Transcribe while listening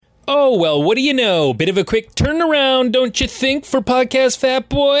Oh, well, what do you know? Bit of a quick turnaround, don't you think, for Podcast Fat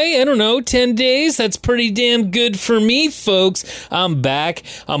Boy? I don't know, 10 days? That's pretty damn good for me, folks. I'm back.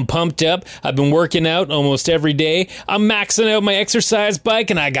 I'm pumped up. I've been working out almost every day. I'm maxing out my exercise bike,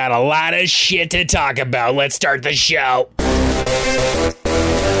 and I got a lot of shit to talk about. Let's start the show.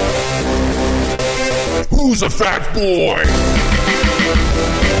 Who's a fat boy?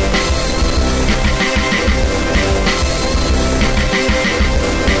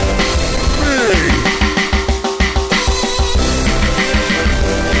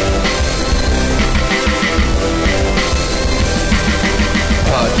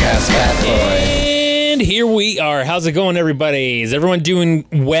 Podcast Fat Boy. And here we are. How's it going, everybody? Is everyone doing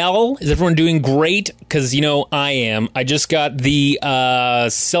well? Is everyone doing great? Because, you know, I am. I just got the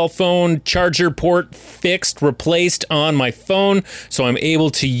cell phone charger port replaced on my phone, so I'm able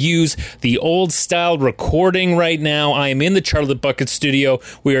to use the old style recording right now. I am in the Charlie Bucket studio.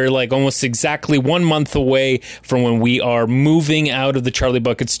 We are like almost exactly 1 month away from when we are moving out of the Charlie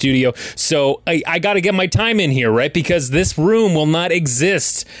Bucket studio. So I got to get my time in here, right? Because this room will not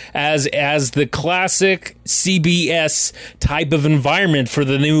exist as the classic CBS type of environment for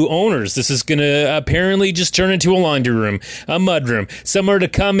the new owners. This is going to apparently just turn into a laundry room, a mud room, somewhere to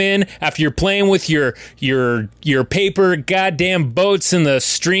come in after you're playing with your paper goddamn boats in the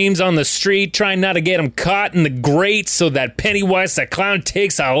streams on the street, trying not to get them caught in the grate so that Pennywise the clown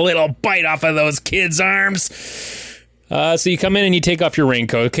takes a little bite off of those kids' arms. So you come in and you take off your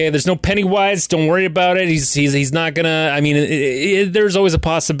raincoat, okay? There's no Pennywise. Don't worry about it. He's not gonna, I mean, there's always a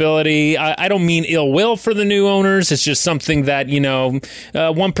possibility. I don't mean ill will for the new owners. It's just something that,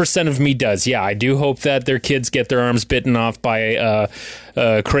 1% of me does. Yeah, I do hope that their kids get their arms bitten off by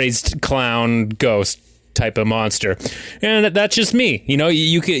a crazed clown ghost type of monster. And that's just me.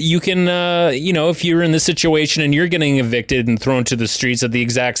 You can if you're in this situation and you're getting evicted and thrown to the streets at the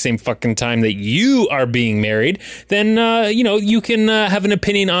exact same fucking time that you are being married, then you can have an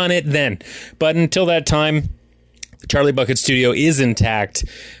opinion on it then. But until that time, the Charlie Bucket studio is intact.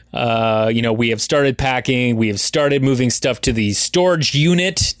 We have started packing. We have started moving stuff to the storage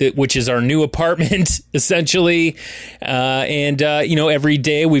unit, which is our new apartment, essentially. Every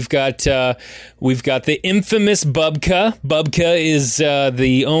day we've got the infamous Bubka. Bubka is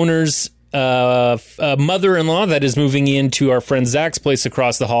the owner's mother-in-law that is moving into our friend Zach's place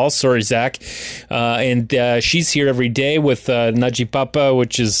across the hall. Sorry, Zach. And she's here every day with Naji Papa,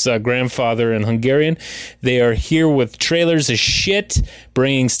 which is grandfather in Hungarian. They are here with trailers of shit,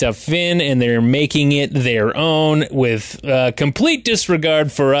 bringing stuff in, and they're making it their own with complete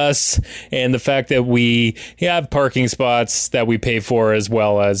disregard for us and the fact that we have parking spots that we pay for, as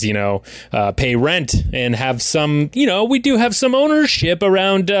well as, pay rent and have some, we do have some ownership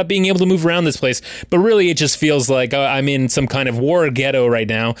around being able to move around this place. But really, it just feels like I'm in some kind of war ghetto right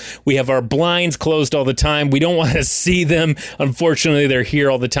now. We have our blinds closed all the time. We don't want to see them. Unfortunately, they're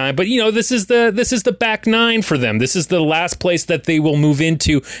here all the time. But, this is the back nine for them. This is the last place that they will move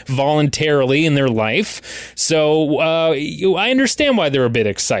into voluntarily in their life. So I understand why they're a bit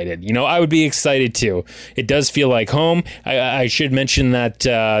excited. I would be excited too. It does feel like home. I should mention that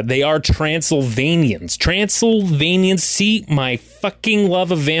they are Transylvanians. Transylvanians. See, my fucking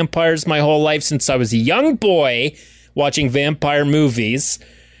love of vampires my whole life since I was a young boy watching vampire movies.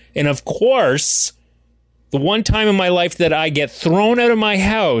 And of course, the one time in my life that I get thrown out of my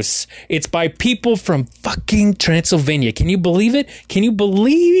house, it's by people from fucking Transylvania. Can you believe it? Can you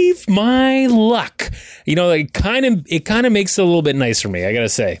believe my luck? It kind of makes it a little bit nice for me, I gotta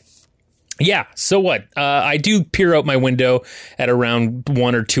say. Yeah, so what? I do peer out my window at around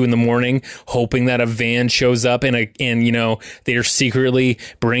 1 or 2 in the morning, hoping that a van shows up and they're secretly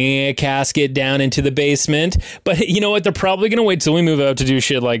bringing a casket down into the basement. But you know what? They're probably going to wait till we move out to do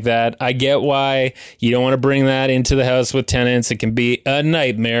shit like that. I get why you don't want to bring that into the house with tenants. It can be a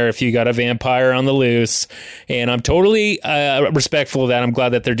nightmare if you got a vampire on the loose. And I'm totally respectful of that. I'm glad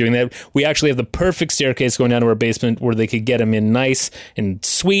that they're doing that. We actually have the perfect staircase going down to our basement where they could get him in nice and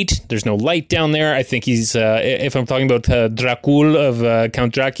sweet. There's no light down there. I think he's, if I'm talking about Dracul of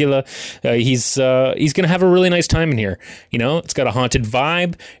Count Dracula, he's going to have a really nice time in here. It's got a haunted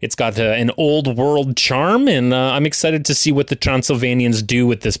vibe. It's got an old world charm, and I'm excited to see what the Transylvanians do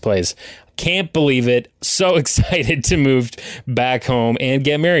with this place. Can't believe it. So excited to move back home and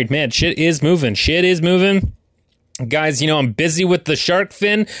get married. Man, shit is moving. Guys, I'm busy with the shark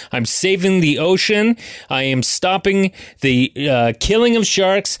fin. I'm saving the ocean. I am stopping the killing of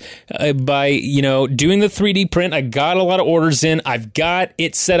sharks by, doing the 3D print. I got a lot of orders in. I've got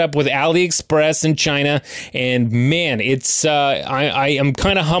it set up with AliExpress in China. And man, it's I am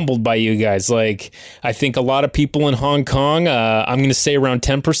kind of humbled by you guys. Like, I think a lot of people in Hong Kong, I'm going to say around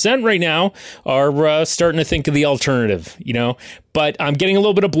 10% right now, are starting to think of the alternative, But I'm getting a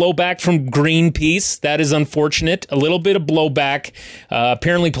little bit of blowback from Greenpeace. That is unfortunate. A little bit of blowback.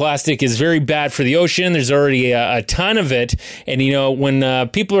 Apparently, plastic is very bad for the ocean. There's already a ton of it. And, when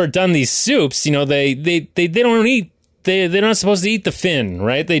people are done these soups, they don't eat. They're not supposed to eat the fin,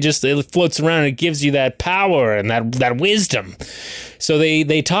 right? It floats around and it gives you that power and that wisdom. So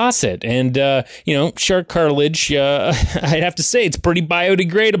they toss it. And, shark cartilage, I'd have to say it's pretty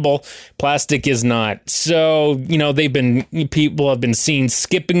biodegradable. Plastic is not. So, people have been seen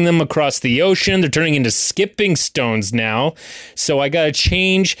skipping them across the ocean. They're turning into skipping stones now. So I got to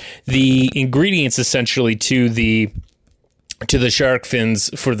change the ingredients essentially to the shark fins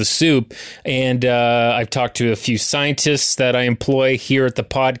for the soup. And I've talked to a few scientists that I employ here at the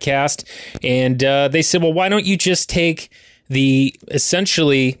podcast. And they said, well, why don't you just take the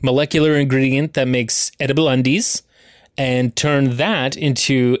essentially molecular ingredient that makes edible undies and turn that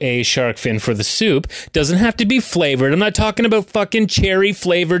into a shark fin for the soup. Doesn't have to be flavored. I'm not talking about fucking cherry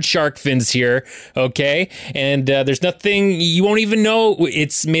flavored shark fins here, okay? And there's nothing, you won't even know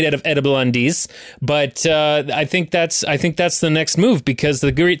it's made out of edible undies. But I think that's the next move, because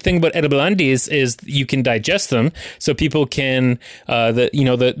the great thing about edible undies is you can digest them, so people can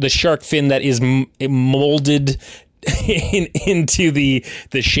the shark fin that is molded into the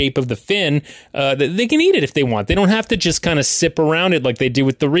shape of the fin, they can eat it if they want. They don't have to just kind of sip around it like they do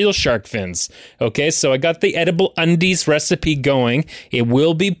with the real shark fins. Okay, so I got the edible undies recipe going. It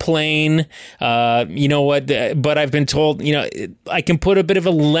will be plain. But I've been told, I can put a bit of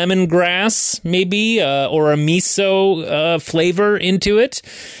a lemongrass maybe or a miso flavor into it.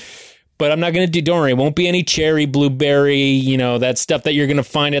 But I'm not going to don't worry, it won't be any cherry, blueberry, that stuff that you're going to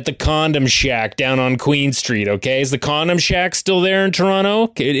find at the Condom Shack down on Queen Street, okay? Is the Condom Shack still there in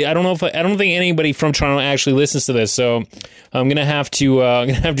Toronto? I don't think anybody from Toronto actually listens to this, so I'm going to have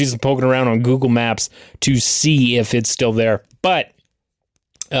to do some poking around on Google Maps to see if it's still there. But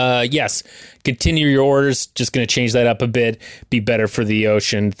yes, continue your orders. Just going to change that up a bit, be better for the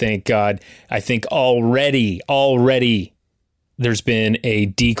ocean. Thank God. I think already there's been a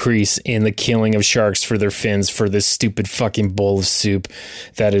decrease in the killing of sharks for their fins for this stupid fucking bowl of soup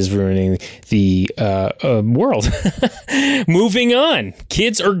that is ruining the world. Moving on.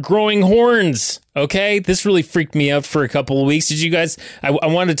 Kids are growing horns. Okay, this really freaked me out for a couple of weeks. Did you guys? I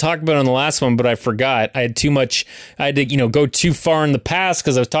wanted to talk about it on the last one, but I forgot. I had too much. I had to, go too far in the past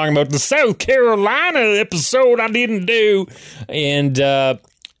because I was talking about the South Carolina episode I didn't do, and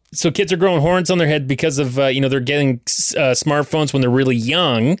so kids are growing horns on their head because of, they're getting smartphones when they're really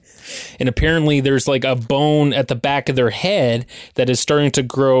young. And apparently there's like a bone at the back of their head that is starting to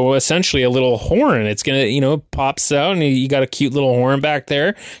grow essentially a little horn. It's going to, pops out and you got a cute little horn back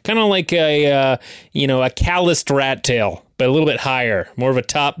there. Kind of like a calloused rat tail, but a little bit higher, more of a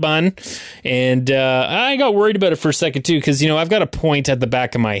top bun. And I got worried about it for a second too, because, I've got a point at the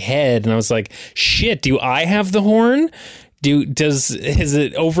back of my head and I was like, shit, do I have the horn? Is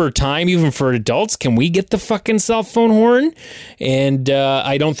it over time, even for adults? Can we get the fucking cell phone horn? And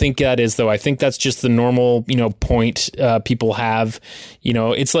I don't think that is, though. I think that's just the normal, point people have.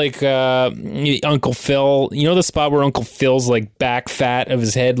 It's like Uncle Phil. The spot where Uncle Phil's like back fat of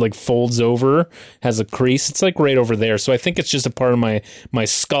his head like folds over, has a crease. It's like right over there. So I think it's just a part of my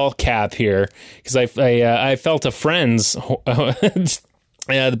skull cap here, because I felt a friend's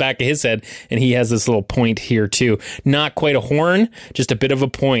the back of his head, and he has this little point here too. Not quite a horn, just a bit of a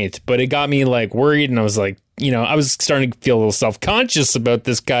point, but it got me like worried, and I was like, I was starting to feel a little self-conscious about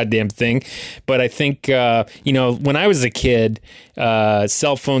this goddamn thing. But I think, when I was a kid,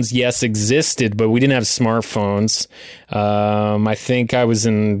 cell phones, yes, existed, but we didn't have smartphones. I think I was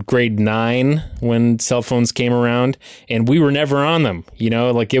in grade 9 when cell phones came around, and we were never on them.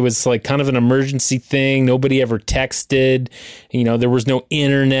 Like it was like kind of an emergency thing. Nobody ever texted. There was no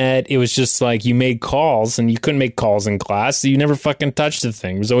internet. It was just like you made calls, and you couldn't make calls in class. So you never fucking touched the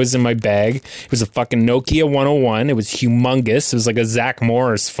thing. It was always in my bag. It was a fucking Nokia 101. It was humongous. It was like a Zach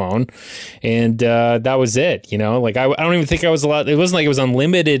Morris phone, and that was it. Like I don't even think I was allowed. It wasn't like it was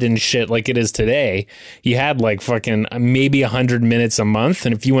unlimited and shit like it is today. You had like fucking maybe 100 minutes a month,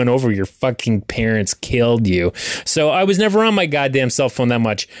 and if you went over, your fucking parents killed you. So I was never on my goddamn cell phone that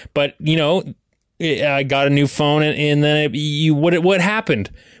much. But I got a new phone, and then what happened?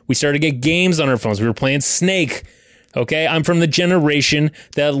 We started to get games on our phones. We were playing Snake. Okay, I'm from the generation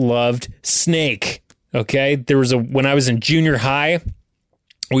that loved Snake. Okay, when I was in junior high,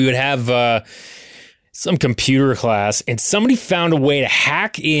 we would have some computer class, and somebody found a way to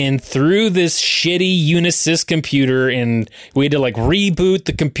hack in through this shitty Unisys computer, and we had to like reboot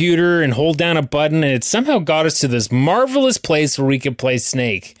the computer and hold down a button, and it somehow got us to this marvelous place where we could play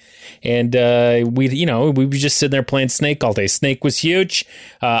Snake. And we were just sitting there playing Snake all day. Snake was huge.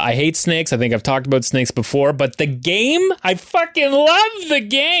 I hate snakes. I think I've talked about snakes before, but the game, I fucking love the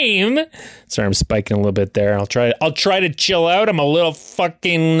game. Sorry, I'm spiking a little bit there. I'll try to chill out. I'm a little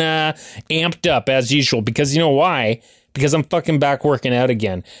fucking amped up as usual, because you know why? Because I'm fucking back working out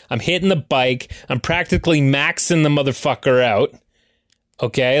again. I'm hitting the bike. I'm practically maxing the motherfucker out.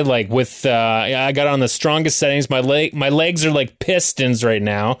 Okay, like with I got on the strongest settings. My legs are like pistons right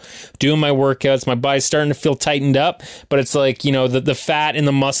now. Doing my workouts, my body's starting to feel tightened up. But it's like, you know, the fat and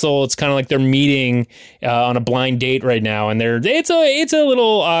the muscle. It's kind of like they're meeting on a blind date right now, and it's a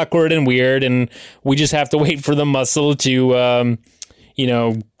little awkward and weird. And we just have to wait for the muscle to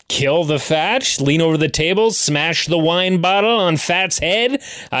kill the fat, lean over the table, smash the wine bottle on Fat's head.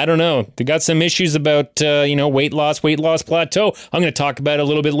 I don't know. They got some issues about, weight loss plateau. I'm going to talk about it a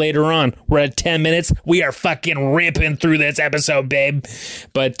little bit later on. We're at 10 minutes. We are fucking ripping through this episode, babe.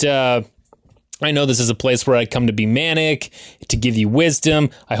 But, I know this is a place where I come to be manic, to give you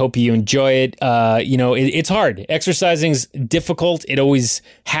wisdom. I hope you enjoy it. It's hard. Exercising's difficult. It always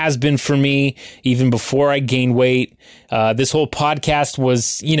has been for me, even before I gained weight. This whole podcast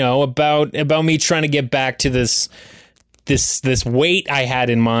was, about me trying to get back to this weight I had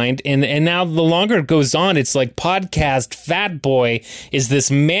in mind. And now the longer it goes on, it's like podcast Fat Boy is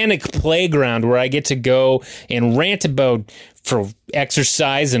this manic playground where I get to go and rant about for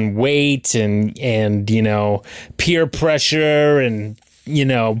exercise and weight and peer pressure and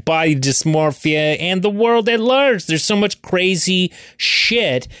body dysmorphia and the world at large. There's so much crazy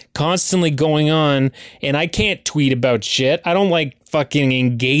shit constantly going on, and I can't tweet about shit. I don't like fucking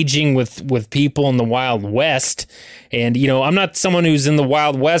engaging with people in the Wild West. And, I'm not someone who's in the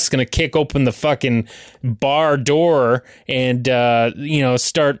Wild West going to kick open the fucking bar door and,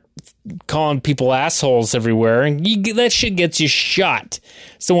 start calling people assholes everywhere. And that shit gets you shot.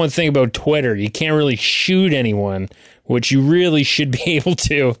 It's the one thing about Twitter. You can't really shoot anyone, which you really should be able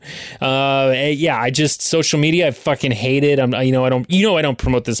to. Social media, I fucking hate it. I don't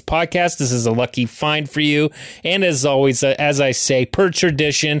promote this podcast. This is a lucky find for you. And as always, as I say, per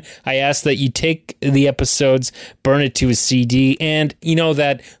tradition, I ask that you take the episodes, burn it to a CD, and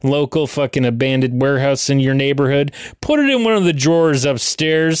that local fucking abandoned warehouse in your neighborhood, put it in one of the drawers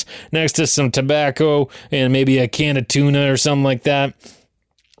upstairs next to some tobacco and maybe a can of tuna or something like that.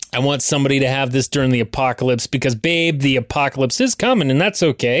 I want somebody to have this during the apocalypse because, babe, the apocalypse is coming, and that's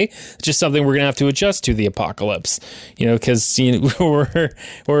okay. It's just something we're going to have to adjust to, the apocalypse, because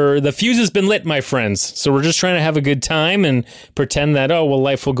we're the fuse has been lit, my friends. So we're just trying to have a good time and pretend that,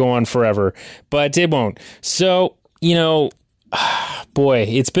 life will go on forever, but it won't. So, boy,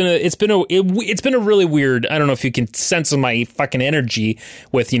 it's been a really weird. I don't know if you can sense my fucking energy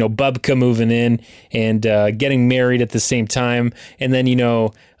with Bubka moving in and getting married at the same time, and then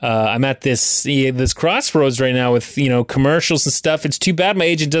I'm at this crossroads right now with commercials and stuff. It's too bad my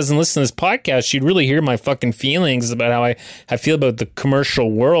agent doesn't listen to this podcast. She'd really hear my fucking feelings about how I feel about the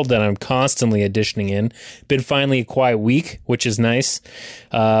commercial world that I'm constantly auditioning in. Been finally a quiet week, which is nice.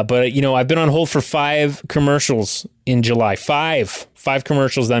 But I've been on hold for 5 commercials in July. 5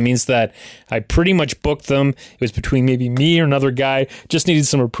 commercials. That means that I pretty much booked them. It was between maybe me or another guy. Just needed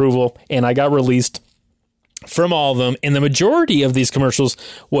some approval, and I got released from all of them. And the majority of these commercials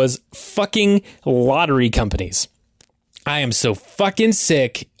was fucking lottery companies. I am so fucking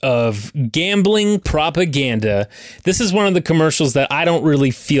sick of gambling propaganda. This is one of the commercials that I don't really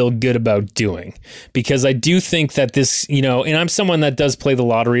feel good about doing, because I do think that this, and I'm someone that does play the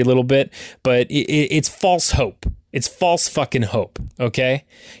lottery a little bit, but it's false hope. It's false fucking hope, okay?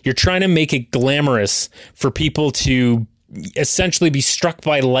 You're trying to make it glamorous for people to essentially be struck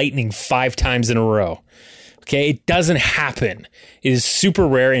by lightning 5 times in a row. Okay, it doesn't happen. It is super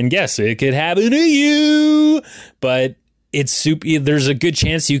rare, and yes, it could happen to you, but there's a good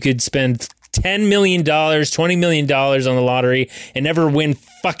chance you could spend $10 million, $20 million on the lottery and never win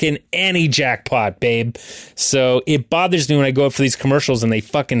fucking any jackpot, babe. So it bothers me when I go up for these commercials and they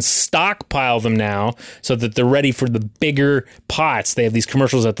fucking stockpile them now so that they're ready for the bigger pots. They have these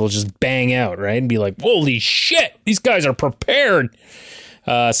commercials that they'll just bang out, right? And be like, holy shit, these guys are prepared.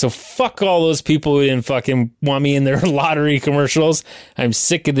 So fuck all those people who didn't fucking want me in their lottery commercials. I'm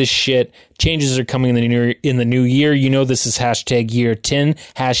sick of this shit. Changes are coming in the new year. This is hashtag year 10,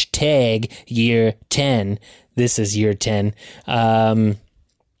 hashtag year 10. This is year 10.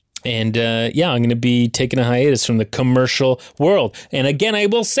 And I'm going to be taking a hiatus from the commercial world. And again, I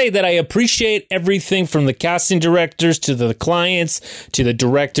will say that I appreciate everything from the casting directors to the clients to the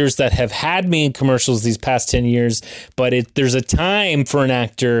directors that have had me in commercials these past 10 years. But there's a time for an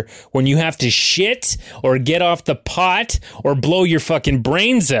actor when you have to shit or get off the pot or blow your fucking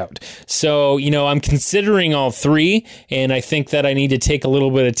brains out. So, I'm considering all three. And I think that I need to take a little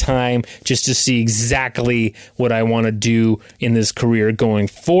bit of time just to see exactly what I want to do in this career going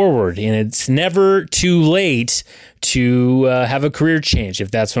forward. And it's never too late to have a career change if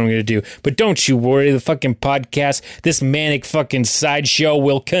that's what I'm going to do. But don't you worry, the fucking podcast, this manic fucking sideshow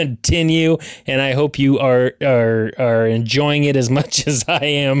will continue, and I hope you are enjoying it as much as I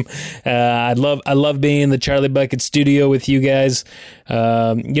am. I love being in the Charlie Bucket studio with you guys.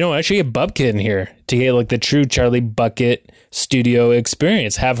 I should get Bubka in here to get like the true Charlie Bucket studio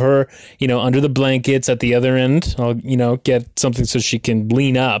experience. Have her, under the blankets at the other end. I'll, get something so she can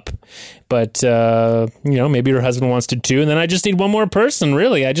lean up. But, maybe her husband wants to too. And then I just need one more person,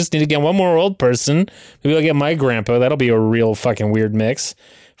 really. I just need to get one more old person. Maybe I'll get my grandpa. That'll be a real fucking weird mix.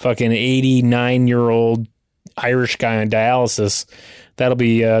 Fucking 89-year-old Irish guy on dialysis. That'll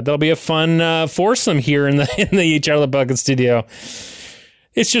be a fun foursome here in the Charlie Bucket studio.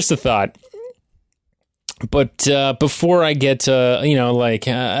 It's just a thought. But before I get to, I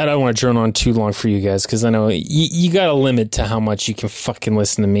don't want to drone on too long for you guys because I know you got a limit to how much you can fucking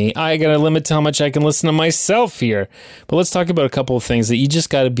listen to me. I got a limit to how much I can listen to myself here. But let's talk about a couple of things that you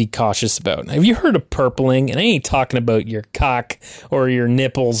just got to be cautious about. Have you heard of purpling? And I ain't talking about your cock or your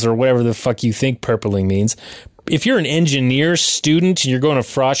nipples or whatever the fuck you think purpling means. If you're an engineer student and you're going to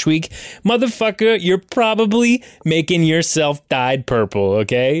Frosh Week, motherfucker, you're probably making yourself dyed purple,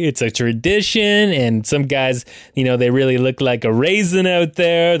 okay? It's a tradition, and some guys, they really look like a raisin out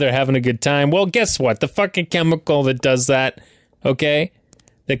there. They're having a good time. Well, guess what? The fucking chemical that does that, okay?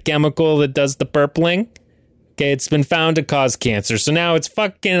 The chemical that does the purpling, okay, it's been found to cause cancer. So now it's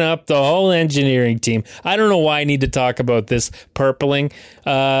fucking up the whole engineering team. I don't know why I need to talk about this purpling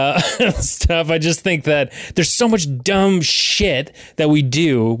stuff. I just think that there's so much dumb shit that we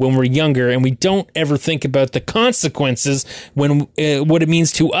do when we're younger, and we don't ever think about the consequences when what it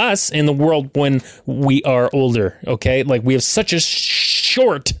means to us in the world when we are older, okay? Like, we have such a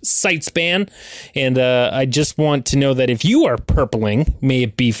short sight span, and I just want to know that if you are purpling, may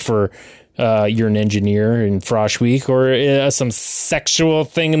it be for you're an engineer in Frosh Week or some sexual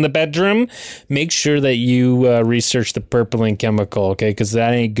thing in the bedroom, make sure that you research the purpling chemical, okay? Because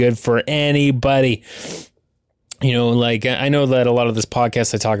that ain't good for anybody. I know that a lot of this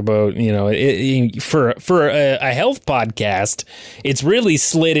podcast I talk about, for a health podcast, it's really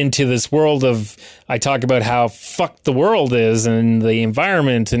slid into this world of, I talk about how fucked the world is and the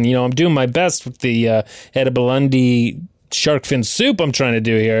environment. And, I'm doing my best with the edible undie shark fin soup I'm trying to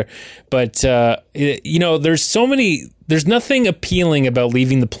do here, but there's nothing appealing about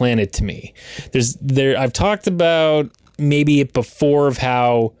leaving the planet to me. I've talked about maybe it before of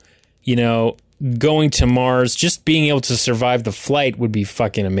how going to Mars, just being able to survive the flight would be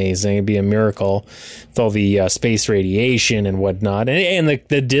fucking amazing. It'd be a miracle with all the space radiation and whatnot, and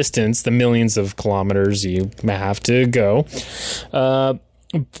the distance, the millions of kilometers you have to go.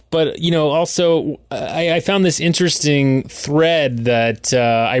 But, also, I found this interesting thread that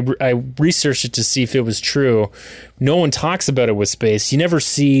I researched it to see if it was true. No one talks about it with space. You never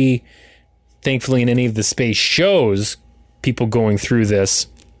see, thankfully, in any of the space shows, people going through this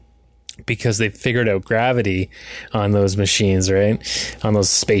because they figured out gravity on those machines, right? On those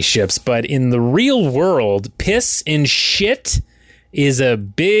spaceships. But in the real world, piss and shit is a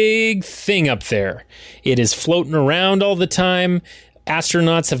big thing up there. It is floating around all the time.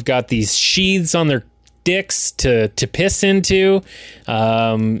 Astronauts have got these sheaths on their dicks to piss into.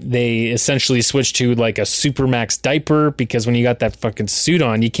 They essentially switch to like a Supermax diaper because when you got that fucking suit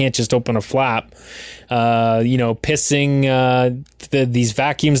on, you can't just open a flap. Pissing these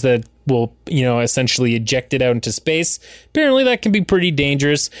vacuums that will, essentially eject it out into space. Apparently that can be pretty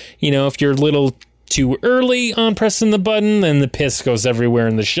dangerous. If you're a little too early on pressing the button, then the piss goes everywhere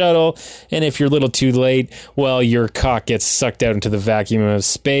in the shuttle. And if you're a little too late, well, your cock gets sucked out into the vacuum of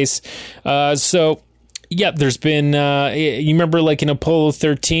space. There's been, you remember like in Apollo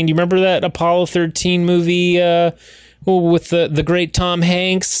 13, do you remember that Apollo 13 movie with the great Tom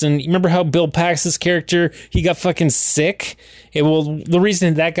Hanks? And you remember how Bill Paxton's character, he got fucking sick? The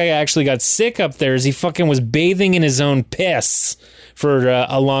reason that guy actually got sick up there is he fucking was bathing in his own piss for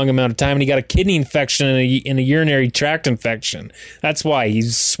a long amount of time, and he got a kidney infection and a urinary tract infection. That's why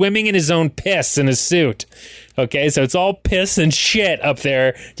he's swimming in his own piss in his suit. Okay, so it's all piss and shit up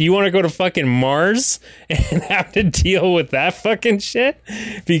there. Do you want to go to fucking Mars and have to deal with that fucking shit?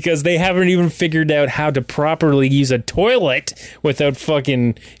 Because they haven't even figured out how to properly use a toilet without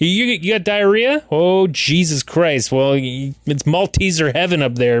fucking... You got diarrhea? Oh, Jesus Christ. Well, it's Malteser heaven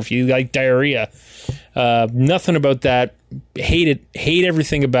up there if you like diarrhea. Nothing about that. Hate it. Hate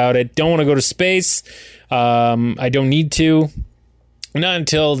everything about it. Don't want to go to space. I don't need to. Not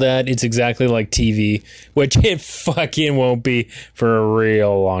until that it's exactly like TV, which it fucking won't be for a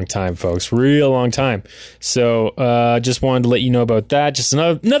real long time, folks. Real long time. So just wanted to let you know about that. Just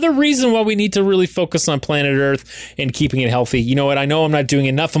another reason why we need to really focus on planet Earth and keeping it healthy. You know what? I know I'm not doing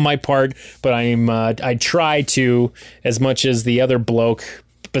enough of my part, but I try to, as much as the other bloke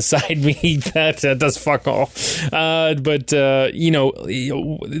beside me that does fuck all.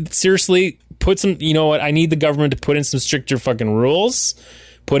 Seriously, put some, you know what? I need the government to put in some stricter fucking rules.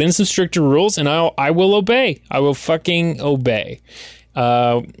 Put in some stricter rules, and I will obey. I will fucking obey.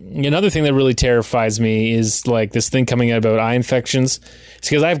 Another thing that really terrifies me is like this thing coming out about eye infections. It's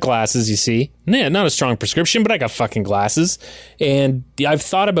because I have glasses, you see. Yeah, not a strong prescription, but I got fucking glasses. And I've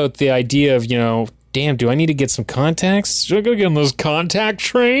thought about the idea of, damn, do I need to get some contacts? Should I go get on those contact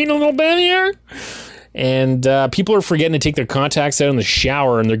train a little bit here? And people are forgetting to take their contacts out in the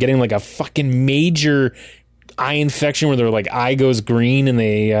shower, and they're getting like a fucking major eye infection where their like eye goes green and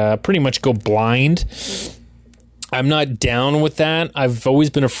they pretty much go blind. I'm not down with that. I've always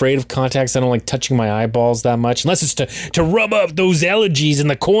been afraid of contacts. I don't like touching my eyeballs that much, unless it's to rub up those allergies in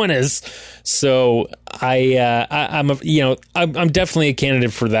the corners. So I'm definitely a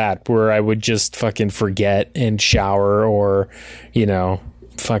candidate for that, where I would just fucking forget and shower, or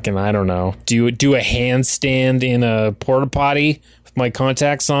fucking, I don't know, do a handstand in a porta potty with my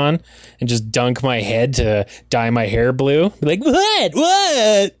contacts on and just dunk my head to dye my hair blue. Be like,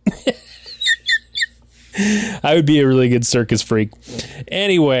 what? I would be a really good circus freak.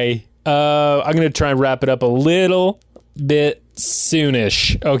 Anyway, I'm going to try and wrap it up a little bit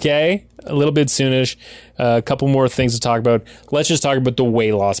soonish, okay? A little bit soonish. A couple more things to talk about. Let's just talk about the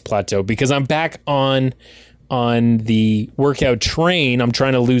weight loss plateau, because I'm back on the workout train. I'm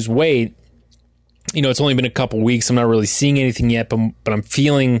trying to lose weight. It's only been a couple weeks. I'm not really seeing anything yet, but I'm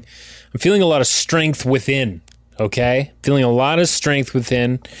feeling a lot of strength within, okay? Feeling a lot of strength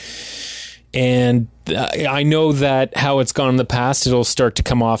within. And I know that how it's gone in the past, it'll start to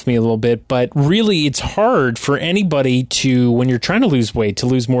come off me a little bit. But really, it's hard for anybody to, when you're trying to lose weight, to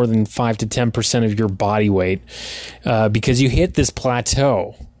lose more than 5 to 10% of your body weight, because you hit this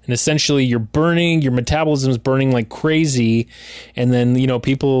plateau. And essentially, your metabolism is burning like crazy. And then,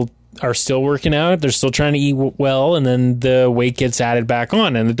 people are still working out. They're still trying to eat well. And then the weight gets added back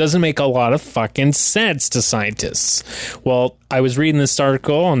on. And it doesn't make a lot of fucking sense to scientists. Well, I was reading this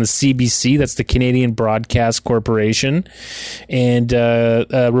article on the CBC, that's the Canadian Broadcast Corporation. And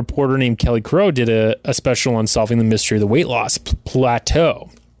a reporter named Kelly Crow did a special on solving the mystery of the weight loss plateau.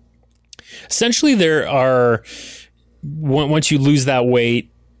 Essentially, there are, once you lose that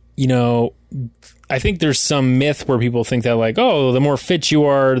weight, I think there's some myth where people think that like, oh, the more fit you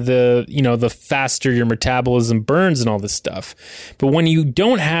are, the faster your metabolism burns and all this stuff. But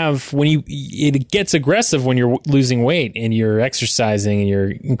it gets aggressive when you're losing weight and you're exercising and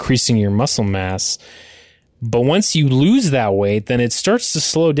you're increasing your muscle mass. But once you lose that weight, then it starts to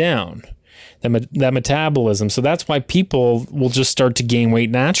slow down that metabolism. So that's why people will just start to gain weight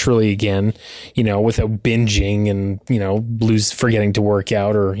naturally again, without binging and, forgetting to work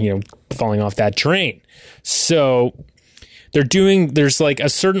out or, falling off that train. So there's like a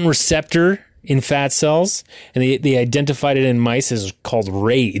certain receptor in fat cells, and they identified it in mice as called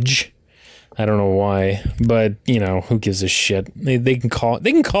RAGE. I don't know why, but who gives a shit? They can call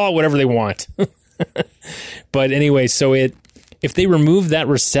it whatever they want. But anyway, so if they remove that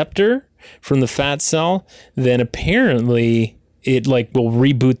receptor from the fat cell, then apparently it like will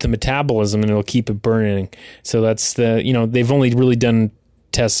reboot the metabolism and it'll keep it burning. So that's they've only really done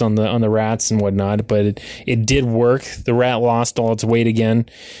tests on the rats and whatnot, but it did work. The rat lost all its weight again.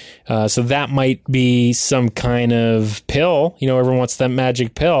 So that might be some kind of pill. Everyone wants that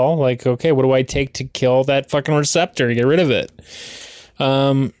magic pill. Like, okay, what do I take to kill that fucking receptor to get rid of it?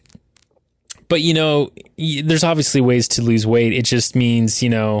 But there's obviously ways to lose weight. It just means,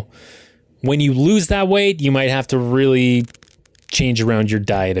 when you lose that weight, you might have to really change around your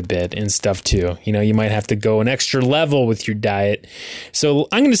diet a bit and stuff too. You know, you might have to go an extra level with your diet. So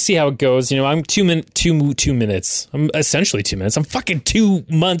I'm going to see how it goes. You know, I'm 2 minutes. I'm essentially 2 minutes. I'm fucking 2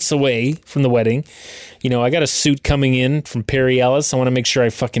 months away from the wedding. You know, I got a suit coming in from Perry Ellis. I want to make sure I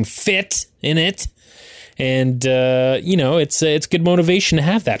fucking fit in it. And, you know, it's good motivation to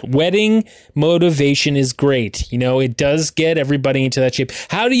have that. Wedding motivation is great. You know, it does get everybody into that shape.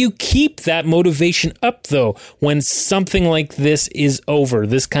 How do you keep that motivation up, though, when something like this is over?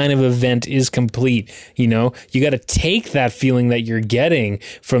 This kind of event is complete. You know, you got to take that feeling that you're getting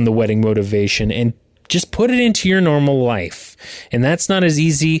from the wedding motivation and just put it into your normal life. And that's not as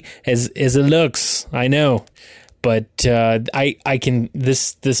easy as it looks. I know. But I can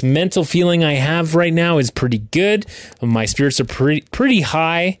this mental feeling I have right now is pretty good. My spirits are pretty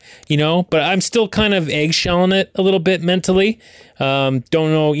high, you know. But I'm still kind of eggshelling it a little bit mentally. Don't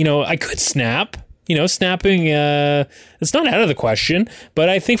know, you know. I could snap, you know. Snapping, it's not out of the question. But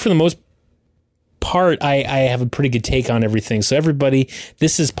I think for the most part, I have a pretty good take on everything. So everybody,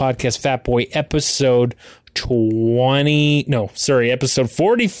 this is Podcast Fat Boy episode episode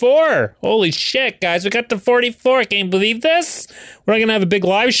 44. Holy shit, guys, we got to 44. I can't believe this. We're gonna have a big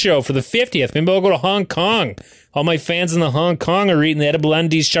live show for the 50th. Maybe I'll go to Hong Kong. All my fans in the Hong Kong are eating the Edible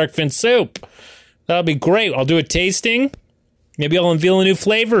Undies shark fin soup. That'll be great. I'll do a tasting. Maybe I'll unveil a new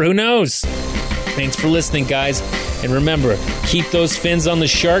flavor. Who knows? Thanks for listening, guys. And remember, keep those fins on the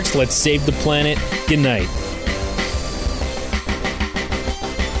sharks. Let's save the planet. Good night.